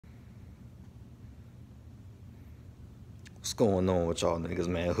What's going on with y'all niggas,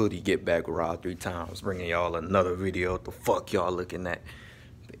 man? Hoodie get back around 3 times, bringing y'all another video. What the fuck y'all looking at?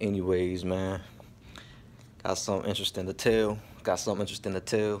 But anyways, man, got something interesting to tell.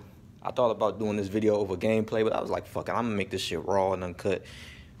 I thought about doing this video over gameplay, but I was like, fuck it, I'm gonna make this shit raw and uncut.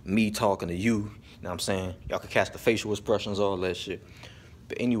 Me talking to you, you know what I'm saying? Y'all can catch the facial expressions, all that shit.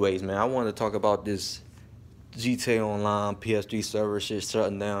 But anyways, man, I wanted to talk about this GTA Online PS3 server shit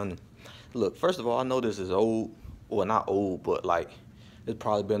shutting down. Look, first of all, I know this is old. Well, not old, but like there's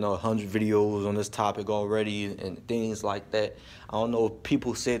probably been 100 videos on this topic already and things like that. I don't know if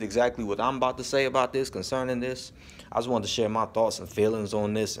people said exactly what I'm about to say about this concerning this. I just wanted to share my thoughts and feelings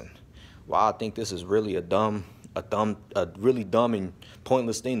on this and why I think this is really a really dumb and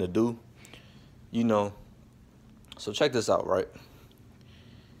pointless thing to do. You know. So check this out, right?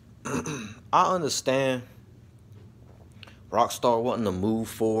 I understand Rockstar wanting to move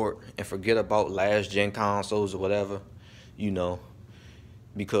forward and forget about last-gen consoles or whatever, you know,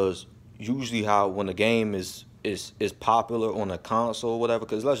 because usually how when a game is popular on a console or whatever,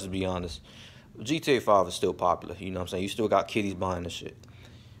 because let's just be honest, GTA 5 is still popular, you know what I'm saying? You still got kiddies buying this shit.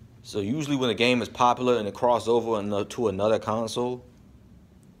 So usually when a game is popular and it crosses over to another console,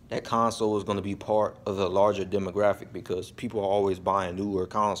 that console is going to be part of a larger demographic because people are always buying newer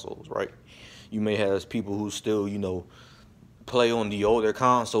consoles, right? You may have people who still, you know, play on the older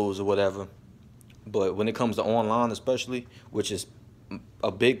consoles or whatever, but when it comes to online especially, which is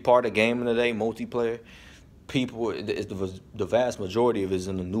a big part of gaming today, multiplayer, people, the vast majority of it is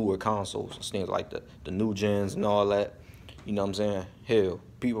in the newer consoles, things like the new gens and all that, you know what I'm saying? Hell,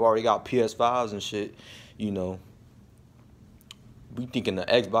 people already got PS5s and shit, you know. We thinking the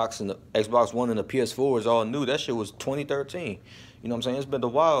Xbox and the Xbox One and the PS4 is all new. That shit was 2013, you know what I'm saying? It's been a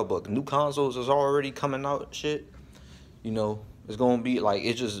while, but new consoles is already coming out and shit. You know, it's going to be like,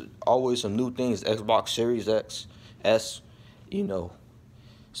 it's just always some new things. Xbox Series X, S, you know.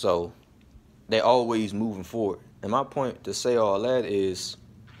 So, they always moving forward. And my point to say all that is,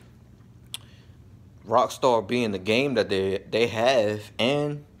 Rockstar being the game that they have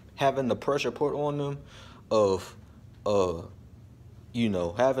and having the pressure put on them of, you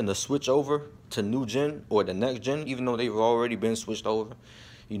know, having to switch over to new gen or the next gen, even though they've already been switched over.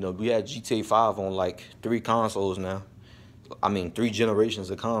 You know, we had GTA 5 on like 3 consoles now. I mean, 3 generations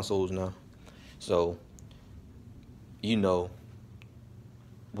of consoles now. So, you know,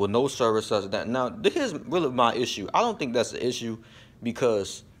 with no service such that. Now, this is really my issue. I don't think that's the issue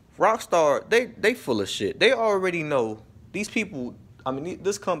because Rockstar, they full of shit. They already know these people, I mean,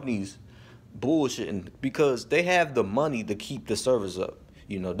 this company's bullshitting because they have the money to keep the servers up.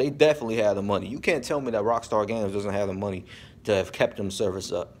 You know, they definitely have the money. You can't tell me that Rockstar Games doesn't have the money to have kept them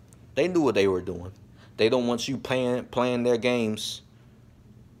servers up. They knew what they were doing. They don't want you playing their games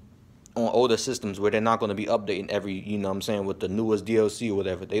on older systems where they're not going to be updating every, you know what I'm saying, with the newest DLC or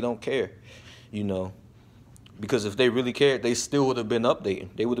whatever. They don't care, you know, because if they really cared, they still would have been updating.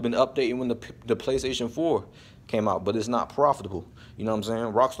 They would have been updating when the PlayStation 4 came out, but it's not profitable. You know what I'm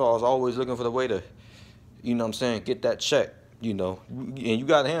saying? Rockstar is always looking for the way to, you know what I'm saying, get that check, you know, and you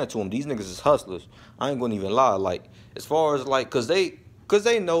got to hand it to them. These niggas is hustlers. I ain't going to even lie. Like, as far as, like, because they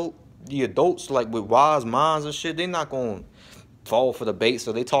know the adults, like, with wise minds and shit, they not going to fall for the bait.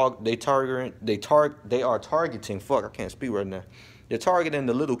 So they are targeting, fuck, I can't speak right now. They're targeting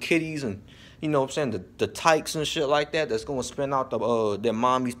the little kiddies and, you know what I'm saying, the tykes and shit like that that's going to spend out their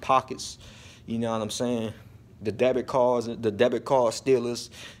mommy's pockets, you know what I'm saying? The debit cards, the debit card stealers,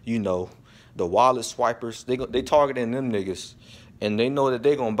 you know, the wallet swipers. They targeting them niggas, and they know that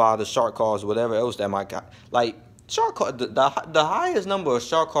they're gonna buy the shark cards or whatever else that might got. Like shark card, the highest number of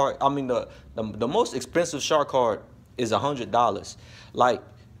shark card. I mean the most expensive shark card is $100. Like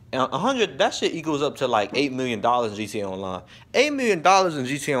 100, that shit equals up to like $8 million in GTA Online. $8 million in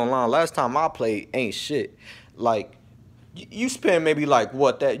GTA Online. Last time I played ain't shit. Like you spend maybe like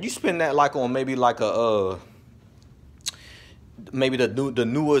what that you spend that like on maybe like a maybe the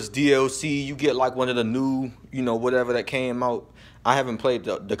newest DLC. You get like one of the new, you know, whatever that came out. I haven't played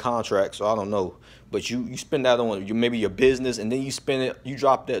the contract, so I don't know. But you spend that on maybe your business, and then you spend it. You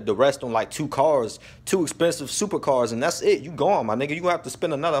drop the rest on like 2 cars, 2 expensive supercars, and that's it. You gone, my nigga. You gonna have to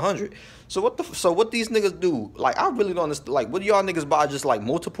spend another 100. So what these niggas do? Like, I really don't understand. Like, what do y'all niggas buy? Just like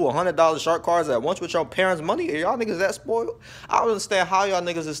multiple $100 shark cards at once with your parents' money? Are y'all niggas that spoiled? I don't understand how y'all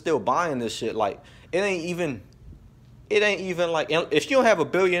niggas is still buying this shit. Like, it ain't even like, if you don't have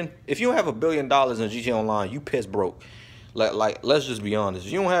 $1 billion in GTA Online, you piss broke. Like let's just be honest.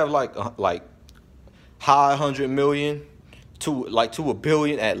 If you don't have like high 100 million to $1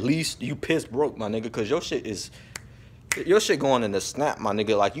 billion at least, you piss broke, my nigga, cause your shit going in the snap, my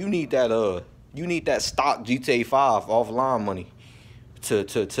nigga. Like, you need that You need that stock GTA 5 offline money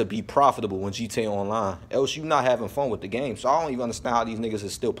to be profitable in GTA Online. Else you not having fun with the game. So I don't even understand how these niggas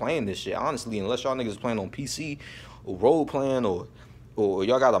is still playing this shit. Honestly, unless y'all niggas playing on PC or role playing or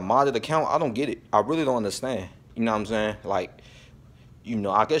y'all got a modded account, I don't get it. I really don't understand. You know what I'm saying? Like, you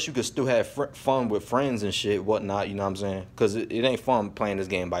know, I guess you could still have fun with friends and shit, whatnot, you know what I'm saying? Because it ain't fun playing this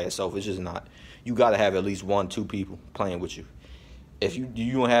game by yourself. It's just not. You got to have at least 1, 2 people playing with you. If you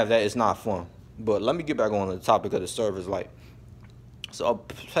don't have that, it's not fun. But let me get back on the topic of the servers. Like, so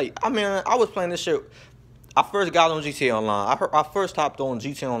I was playing this shit. I first got on GTA Online. I first hopped on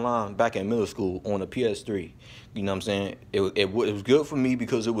GTA Online back in middle school on the PS3. You know what I'm saying? It was good for me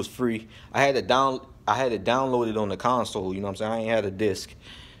because it was free. I had it downloaded on the console. You know what I'm saying? I ain't had a disc.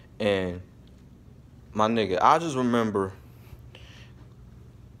 And my nigga, I just remember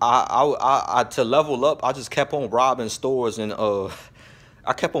I to level up, I just kept on robbing stores in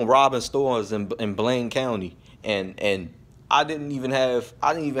Blaine County, and I didn't even have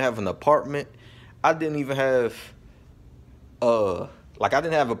an apartment. I didn't even have I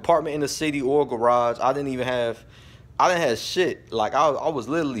didn't have an apartment in the city or garage. I didn't have shit. Like I was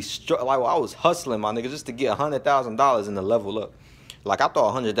literally I was hustling, my nigga, just to get $100,000 in the level up. Like I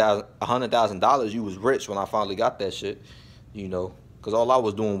thought $100,000 you was rich when I finally got that shit, you know, because all I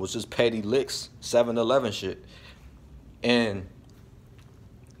was doing was just petty licks, 7-Eleven shit. And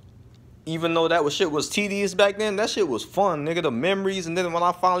even though shit was tedious back then, that shit was fun, nigga. The memories, and then when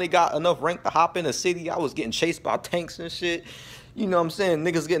I finally got enough rank to hop in the city, I was getting chased by tanks and shit. You know what I'm saying?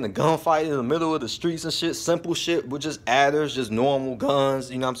 Niggas getting a gunfight in the middle of the streets and shit. Simple shit with just adders, just normal guns.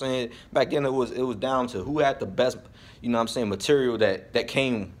 You know what I'm saying? Back then it was down to who had the best, you know what I'm saying, material that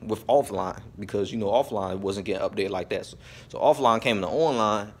came with offline. Because, you know, offline wasn't getting updated like that. So offline came into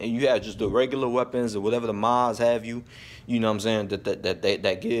online, and you had just the regular weapons or whatever the mods have you. You know what I'm saying?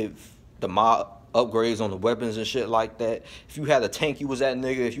 That give the mod upgrades on the weapons and shit like that. If you had a tank, you was that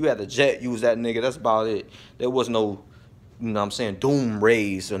nigga. If you had a jet, you was that nigga. That's about it. There was no, you know what I'm saying, doom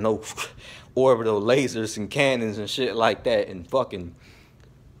rays or no orbital lasers and cannons and shit like that, and fucking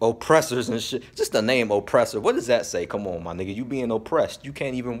oppressors and shit. Just the name oppressor. What does that say? Come on, my nigga. You being oppressed. You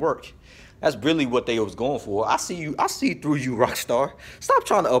can't even work. That's really what they was going for. I see through you, Rockstar. Stop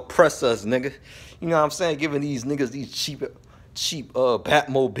trying to oppress us, nigga. You know what I'm saying? Giving these niggas these cheap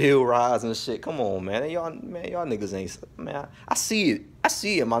Batmobile rides and shit. Come on, man. Y'all niggas ain't, man. I see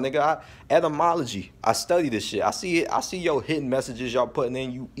it, my nigga. Etymology. I study this shit. I see it. I see your hidden messages y'all putting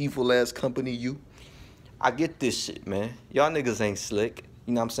in, you evil ass company, you. I get this shit, man. Y'all niggas ain't slick.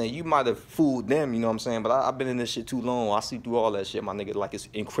 You know what I'm saying? You might have fooled them, you know what I'm saying? But I've been in this shit too long. I see through all that shit, my nigga, like it's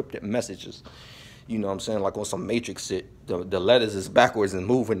encrypted messages. You know what I'm saying? Like on some Matrix shit. The letters is backwards and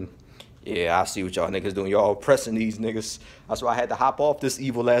moving. Yeah, I see what y'all niggas doing. Y'all oppressing these niggas. That's why I had to hop off this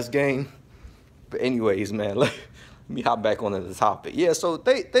evil ass game. But anyways, man, let me hop back onto the topic. Yeah, so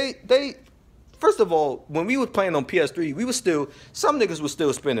they first of all, when we was playing on PS3, we was still, some niggas was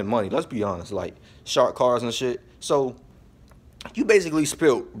still spending money. Let's be honest, like shark cars and shit. So you basically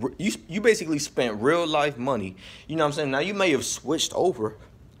spent real life money. You know what I'm saying? Now you may have switched over,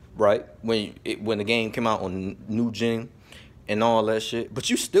 right? When the game came out on new gen and all that shit, but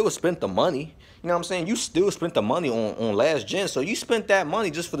you still spent the money. You know what I'm saying? You still spent the money on last gen, so you spent that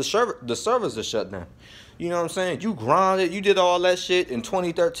money just for the servers to shut down. You know what I'm saying? You grinded, you did all that shit in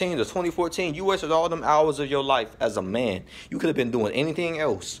 2013 to 2014. You wasted all them hours of your life as a man. You could have been doing anything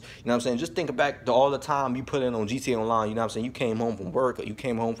else. You know what I'm saying? Just think back to all the time you put in on GTA Online. You know what I'm saying? You came home from work, or you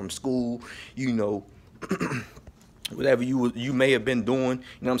came home from school, you know, whatever you may have been doing.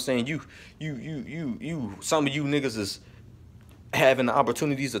 You know what I'm saying? Some of you niggas is having the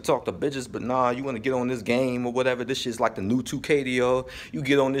opportunities to talk to bitches, but nah, you want to get on this game or whatever. This shit's like the new 2K to y'all. You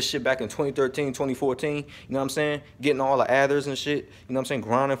get on this shit back in 2013, 2014, you know what I'm saying? Getting all the adders and shit, you know what I'm saying?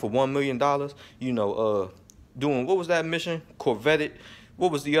 Grinding for $1 million, you know, doing, what was that mission? Corvette.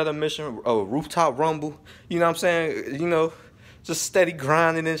 What was the other mission? Rooftop Rumble, you know what I'm saying? You know, just steady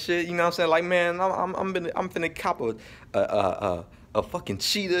grinding and shit, you know what I'm saying? Like, man, I'm finna cop a fucking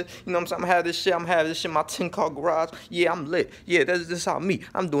cheetah, you know what I'm saying? I'm having this shit in my 10-car garage. Yeah, I'm lit. Yeah, this how me.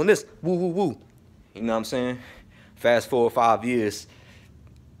 I'm doing this. Woo, woo, woo. You know what I'm saying? Fast forward 5 years.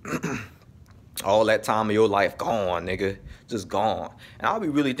 All that time of your life gone, nigga. Just gone. And I'll be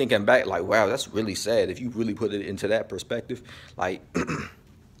really thinking back like, wow, that's really sad if you really put it into that perspective. Like,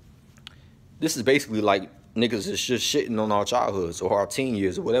 this is basically like niggas is just shitting on our childhoods or our teen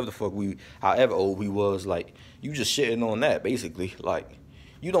years or whatever the fuck however old we was. Like, you just shitting on that, basically. Like,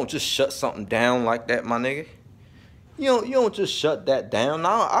 you don't just shut something down like that, my nigga. you don't just shut that down.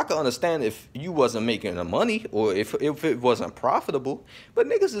 Now I can understand if you wasn't making the money or if it wasn't profitable, but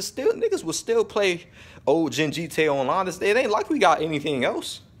niggas will still play old gen GTA Online. It ain't like we got anything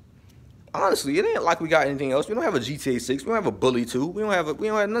else. Honestly, it ain't like we got anything else. We don't have a GTA 6. We don't have a Bully 2. We don't have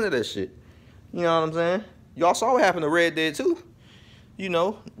none of that shit. You know what I'm saying? Y'all saw what happened to Red Dead 2. You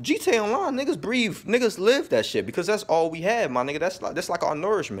know, GTA Online, niggas live that shit because that's all we had, my nigga. That's like our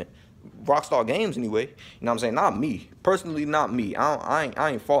nourishment. Rockstar Games anyway. You know what I'm saying? Not me. Personally, not me. I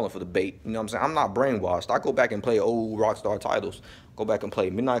ain't falling for the bait. You know what I'm saying? I'm not brainwashed. I go back and play old Rockstar titles. Go back and play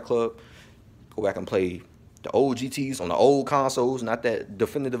Midnight Club. Go back and play the old GTs on the old consoles, not that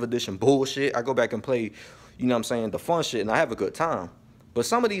definitive edition bullshit. I go back and play, you know what I'm saying, the fun shit, and I have a good time. But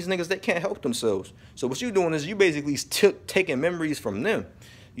some of these niggas, they can't help themselves. So what you doing is you basically taking memories from them.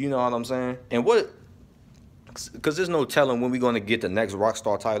 You know what I'm saying? And because there's no telling when we're going to get the next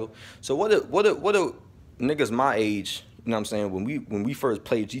Rockstar title. So what do niggas my age, you know what I'm saying, when we first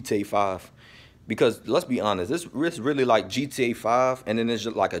played GTA 5, because let's be honest, it's really like GTA 5, and then there's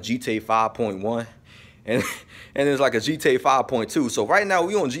just like a GTA 5.1. And it's like a GTA 5.2. So right now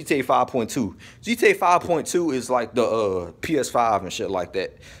we on GTA 5.2. GTA 5.2 is like the PS5 and shit like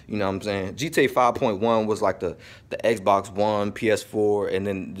that. You know what I'm saying? GTA 5.1 was like the Xbox One, PS4, and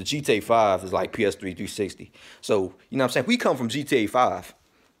then the GTA 5 is like PS3 360. So, you know what I'm saying? We come from GTA 5,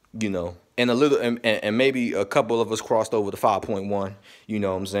 you know, and a little and maybe a couple of us crossed over to 5.1, you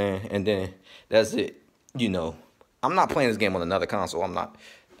know what I'm saying? And then that's it. You know, I'm not playing this game on another console. I'm not.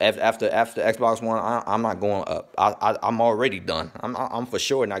 After Xbox One, I'm not going up. I'm already done. I'm for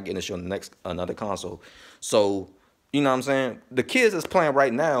sure not getting this shit on another console. So, you know what I'm saying? The kids that's playing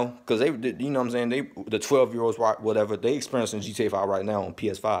right now, because they, you know what I'm saying, the 12-year-olds, whatever, they experiencing GTA 5 right now on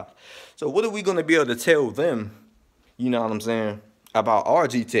PS5. So what are we going to be able to tell them, you know what I'm saying, about our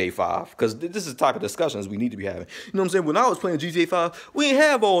GTA 5? Because this is the type of discussions we need to be having. You know what I'm saying? When I was playing GTA 5, we ain't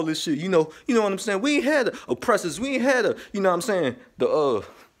have all this shit, you know what I'm saying? We ain't had oppressors. We ain't had you know what I'm saying,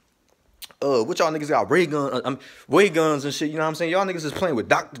 what y'all niggas got ray guns and shit, you know what I'm saying? Y'all niggas is playing with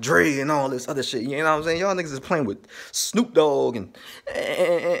Dr. Dre and all this other shit, you know what I'm saying? Y'all niggas is playing with Snoop Dogg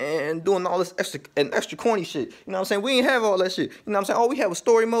and doing all this extra corny shit, you know what I'm saying? We ain't have all that shit, you know what I'm saying? All we had was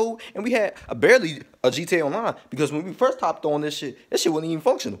story mode, and we had barely a GTA Online, because when we first hopped on this shit wasn't even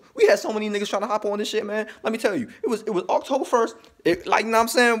functional. We had so many niggas trying to hop on this shit, man. Let me tell you, it was October 1st. Like, you know what I'm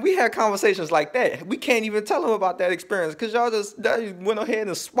saying? We had conversations like that. We can't even tell them about that experience because y'all just went ahead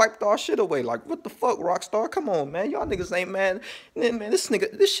and swiped our shit away. Like, what the fuck, Rockstar? Come on, man. Y'all niggas ain't mad. Man,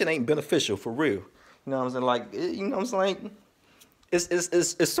 this shit ain't beneficial for real. You know what I'm saying? Like, you know what I'm saying?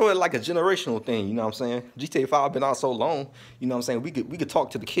 It's sort of like a generational thing, you know what I'm saying? GTA 5 been out so long, you know what I'm saying? We could talk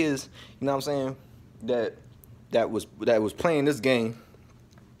to the kids, you know what I'm saying, that was playing this game.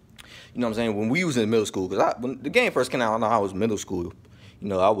 You know what I'm saying? When we was in middle school, because when the game first came out, I know I was middle school. You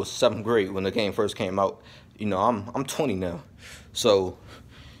know, I was 7th grade when the game first came out. You know, I'm 20 now. So,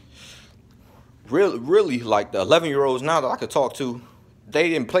 really, like the 11-year-olds now that I could talk to, they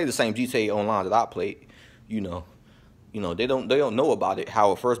didn't play the same GTA Online that I played. You know, they don't know about it,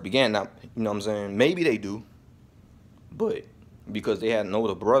 how it first began. Now, you know what I'm saying? Maybe they do, but because they had an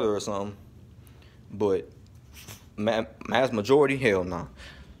older brother or something. But mass majority, hell no.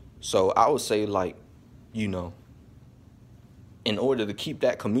 So I would say, like, you know, in order to keep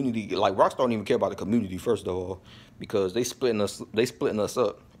that community, like, Rockstar don't even care about the community, first of all, because they splitting us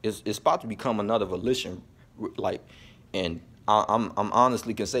up. It's about to become another volition, like, and I'm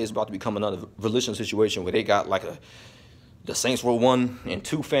honestly can say it's about to become another volition situation where they got like the Saints Row 1 and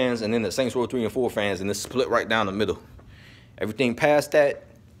 2 fans, and then the Saints Row 3 and 4 fans, and it's split right down the middle. Everything past that,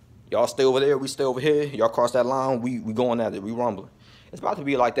 y'all stay over there, we stay over here. Y'all cross that line, we going at it, we rumbling. It's about to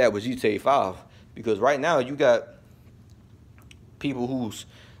be like that with GTA 5, because right now you got people who's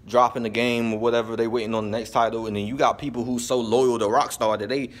dropping the game or whatever, they waiting on the next title, and then you got people who's so loyal to Rockstar that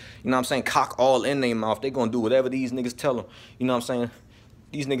they, you know what I'm saying, cock all in their mouth. They gonna do whatever these niggas tell them, you know what I'm saying?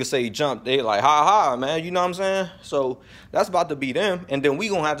 These niggas say jump, they like, ha, man, you know what I'm saying? So that's about to be them, and then we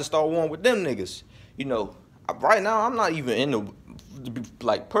gonna have to start warring with them niggas. You know, right now I'm not even in the, to be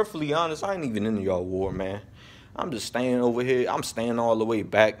like perfectly honest, I ain't even in y'all war, man. I'm just staying over here. I'm staying all the way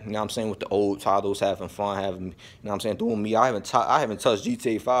back, you know what I'm saying, with the old titles, having fun, you know what I'm saying, doing me. I haven't touched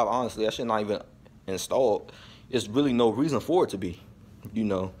GTA 5, honestly. That shit not even installed. There's really no reason for it to be, you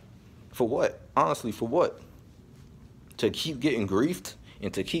know. For what? Honestly, for what? To keep getting griefed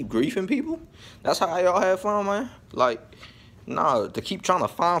and to keep griefing people? That's how y'all have fun, man? Like, nah, to keep trying to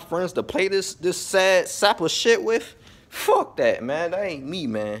find friends to play this sad sap of shit with? Fuck that, man. That ain't me,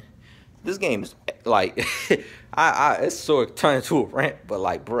 man. This game is, like, it's sort of turned into a rant, but,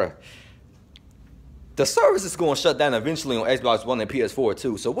 like, bruh, The service is going to shut down eventually on Xbox One and PS4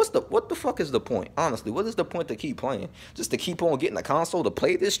 too. So what the fuck is the point? Honestly, what is the point to keep playing? Just to keep on getting a console to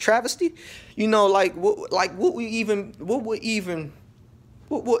play this travesty? You know, like what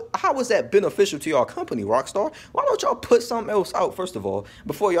how is that beneficial to y'all company, Rockstar? Why don't y'all put something else out first of all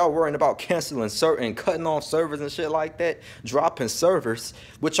before y'all worrying about canceling certain, cutting off servers and shit like that, dropping servers,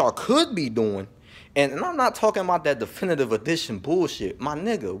 which y'all could be doing. And I'm not talking about that definitive edition bullshit. My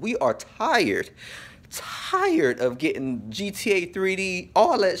nigga, we are tired of getting GTA 3D,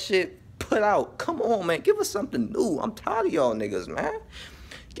 all that shit put out. Come on, man. Give us something new. I'm tired of y'all niggas, man.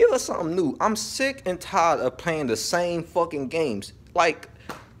 Give us something new. I'm sick and tired of playing the same fucking games. Like,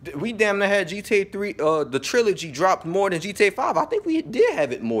 we damn near had GTA 3, the trilogy dropped more than GTA 5. I think we did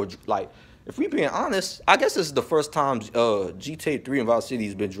have it more, like, if we being honest, I guess this is the first time GTA 3 and Vice City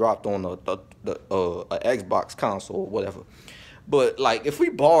has been dropped on a Xbox console or whatever. But, like, if we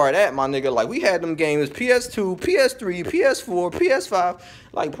borrow that, my nigga, like, we had them games PS2, PS3, PS4, PS5.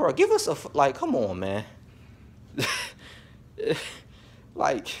 Like, bro, give us like, come on, man.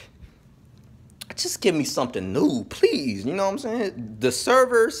 Like, just give me something new, please. You know what I'm saying? The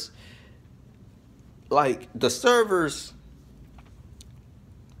servers, it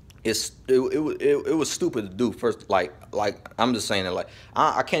was stupid to do first. Like I'm just saying it. Like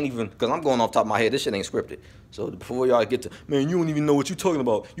I can't even, because I'm going off the top of my head. This shit ain't scripted. So before y'all get to, man, you don't even know what you're talking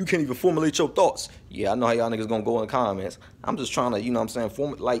about. You can't even formulate your thoughts. Yeah, I know how y'all niggas gonna go in the comments. I'm just trying to, you know what I'm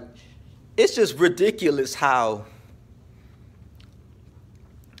saying, like, it's just ridiculous how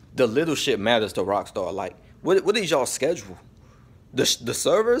the little shit matters to Rockstar. Like, what is y'all schedule? The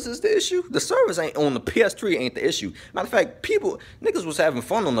servers is the issue? The servers ain't on the PS3 ain't the issue. Matter of fact, niggas was having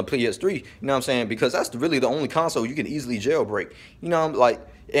fun on the PS3, you know what I'm saying? Because that's really the only console you can easily jailbreak. You know, like,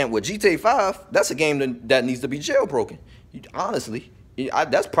 and with GTA 5, that's a game that needs to be jailbroken. Honestly,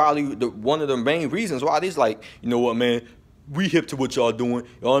 that's probably one of the main reasons why these, like, you know what, man? We hip to what y'all doing.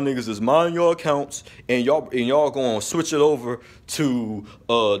 Y'all niggas is mind your accounts, and y'all gonna switch it over to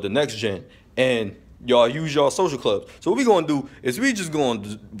the next gen, and y'all use y'all social clubs. So what we gonna do is we just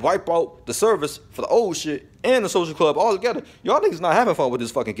gonna wipe out the service for the old shit and the social club all together. Y'all niggas not having fun with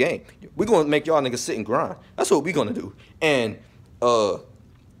this fucking game. We gonna make y'all niggas sit and grind. That's what we gonna do. And we're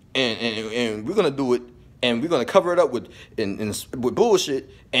gonna do it, and we're gonna cover it up with bullshit,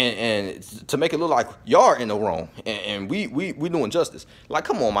 and to make it look like y'all are in the wrong, and we doing justice. Like,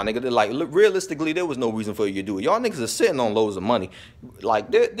 come on, my nigga. Like, realistically, there was no reason for you to do it. Y'all niggas are sitting on loads of money. Like,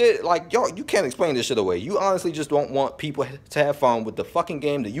 like, y'all, you can't explain this shit away. You honestly just don't want people to have fun with the fucking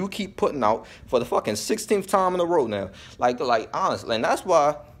game that you keep putting out for the fucking 16th time in a row now. Like honestly, and that's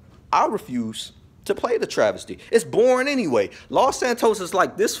why I refuse to play the travesty. It's boring anyway. Los Santos is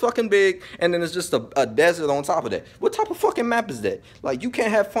like this fucking big, and then it's just a desert on top of that. What type of fucking map is that? Like, you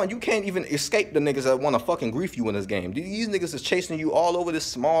can't have fun. You can't even escape the niggas that want to fucking grief you in this game. These niggas is chasing you all over this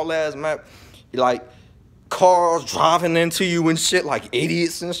small ass map. Like, cars driving into you and shit like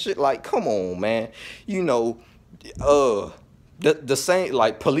idiots and shit. Like, come on, man. You know, the same,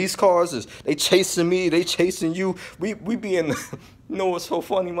 like, police cars they chasing me, they chasing you. We be in the, you know what's so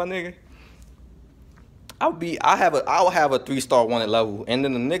funny, my nigga? I'll have a 3-star wanted level, and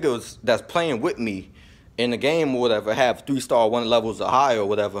then the niggas that's playing with me in the game or whatever have 3-star wanted levels or higher or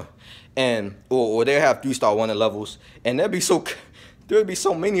whatever, and or they have 3-star wanted levels, and there'll be so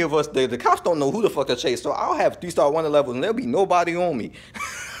many of us the cops don't know who the fuck to chase. So I'll have 3-star wanted levels, and there'll be nobody on me.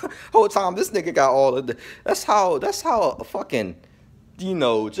 Whole time this nigga got all of the. That's how a fucking, you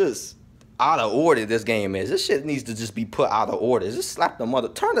know, just out of order this game is. This shit needs to just be put out of order. Just slap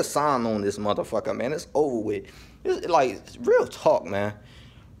the turn the sign on this motherfucker, man. It's over with. It's like, real talk, man.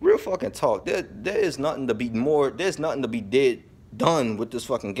 Real fucking talk. There is nothing to be more. There's nothing to be done with this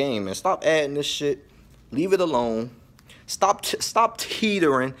fucking game, man. Stop adding this shit. Leave it alone. Stop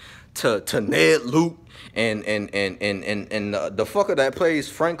teetering to Ned Luke and the fucker that plays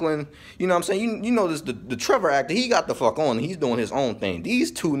Franklin. You know what I'm saying? You know this, the Trevor actor, he got the fuck on. He's doing his own thing.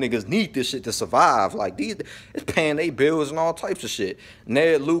 These two niggas need this shit to survive. Like, it's paying their bills and all types of shit.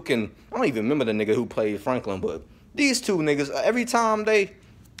 Ned Luke, and I don't even remember the nigga who played Franklin, but these two niggas, every time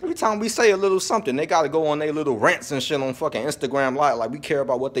we say a little something, they gotta go on their little rants and shit on fucking Instagram Live. Like, we care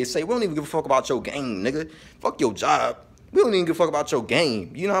about what they say. We don't even give a fuck about your game, nigga. Fuck your job. We don't even give a fuck about your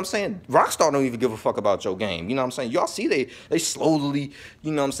game. You know what I'm saying? Rockstar don't even give a fuck about your game. You know what I'm saying? Y'all see they slowly,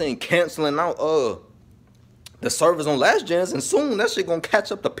 you know what I'm saying, canceling out the servers on last gens, and soon that shit gonna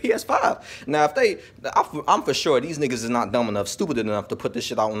catch up to PS5. Now, I'm for sure these niggas is not dumb enough, stupid enough to put this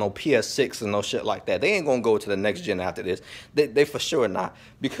shit out on no PS6 and no shit like that. They ain't gonna go to the next gen after this. They for sure not.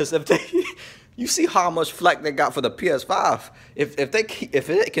 Because if You see how much flack they got for the PS5. If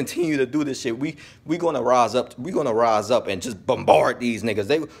they continue to do this shit, we gonna rise up. We gonna rise up and just bombard these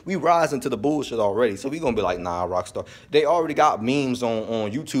niggas. We rise into the bullshit already. So we gonna be like, nah, Rockstar. They already got memes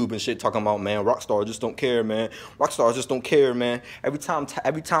on YouTube and shit talking about, man, Rockstar just don't care, man. Rockstar just don't care, man. Every time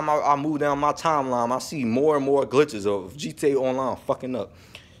I move down my timeline, I see more and more glitches of GTA Online fucking up.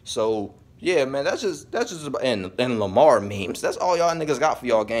 So yeah, man, that's just and Lamar memes. That's all y'all niggas got for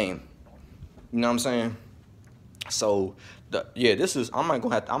y'all game. You know what I'm saying? So this is I'm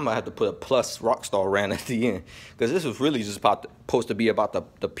gonna have to put a plus Rockstar rant at the end, because this was really just supposed to be about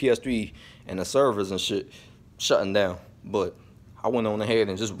the PS3 and the servers and shit shutting down. But I went on ahead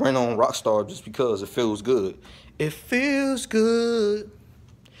and just ran on Rockstar just because it feels good. It feels good.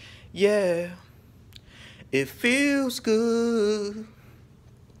 Yeah. It feels good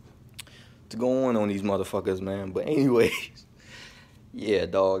to go on these motherfuckers, man. But anyways. Yeah,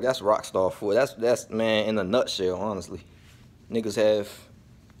 dog, that's Rockstar for that's man, in a nutshell, honestly. Niggas have,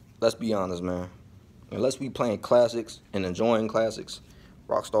 let's be honest, man. Unless we playing classics and enjoying classics,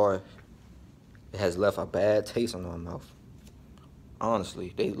 Rockstar has left a bad taste in our mouth.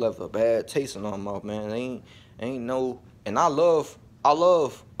 Honestly, they left a bad taste in our mouth, man. They ain't no, and I love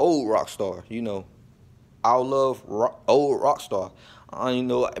old Rockstar, you know. I love old Rockstar, you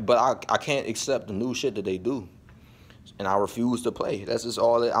know, but I can't accept the new shit that they do. And I refuse to play. That's just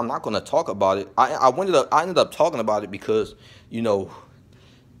all. I'm not gonna talk about it. I ended up talking about it because, you know,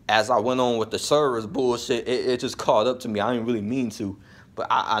 as I went on with the servers bullshit, it just caught up to me. I didn't really mean to, but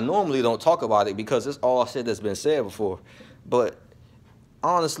I normally don't talk about it because it's all shit that's been said before. But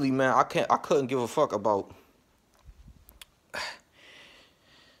honestly, man, I couldn't give a fuck about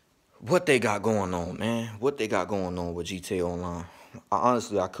what they got going on, man. What they got going on with GTA Online.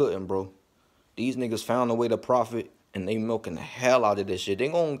 Honestly, I couldn't, bro. These niggas found a way to profit, and they milking the hell out of this shit. They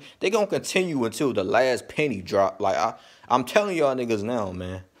gonna continue until the last penny drop. Like I'm telling y'all niggas now,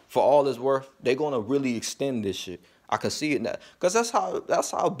 man. For all it's worth, they gonna really extend this shit. I can see it now, cause that's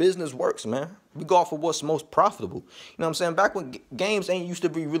how business works, man. We go off of what's most profitable. You know what I'm saying? Back when games ain't used to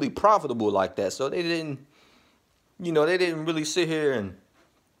be really profitable like that, so they didn't really sit here and,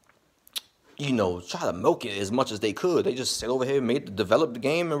 you know, try to milk it as much as they could. They just sat over here, developed the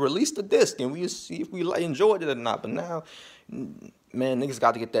game, and released the disc, and we just see if we enjoyed it or not. But now, man, niggas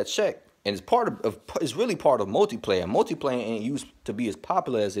got to get that check, and it's really part of multiplayer. Multiplayer ain't used to be as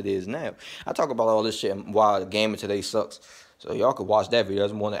popular as it is now. I talk about all this shit and why the gaming today sucks. So y'all could watch that video.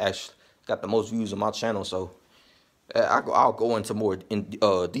 That's one that actually got the most views on my channel. So I'll go into more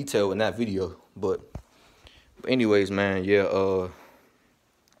detail in that video. But anyways, man, yeah.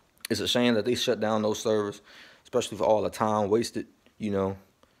 It's a shame that they shut down those servers, especially for all the time wasted, you know.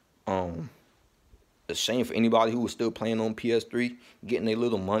 It's a shame for anybody who was still playing on PS3, getting their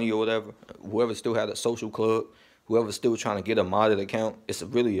little money or whatever. Whoever still had a social club, whoever's still trying to get a modded account, it's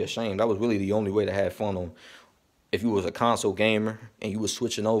really a shame. That was really the only way to have fun on. If you was a console gamer and you was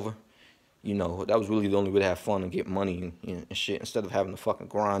switching over, you know, that was really the only way to have fun and get money and shit, instead of having to fucking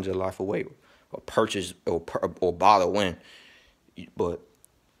grind your life away or purchase or buy to win. But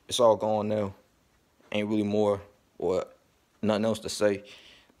it's all gone now. Ain't really more or nothing else to say.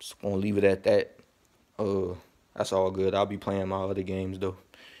 Just gonna leave it at that. That's all good. I'll be playing my other games though.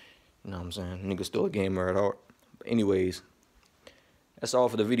 You know what I'm saying? Nigga still a gamer at heart. But anyways, that's all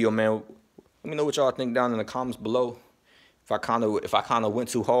for the video, man. Let me know what y'all think down in the comments below. If I kind of went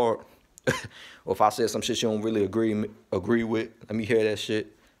too hard, or if I said some shit you don't really agree with, let me hear that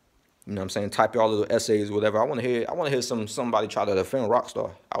shit. You know what I'm saying? Type your little essays or whatever. I want to hear somebody try to defend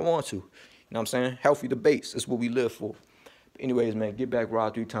Rockstar. I want to. You know what I'm saying? Healthy debates. That's what we live for. But anyways, man, get back,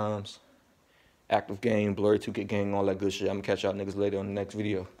 ride 3 times. Active game, blurry 2K gang, all that good shit. I'm going to catch y'all niggas later on the next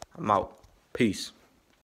video. I'm out. Peace.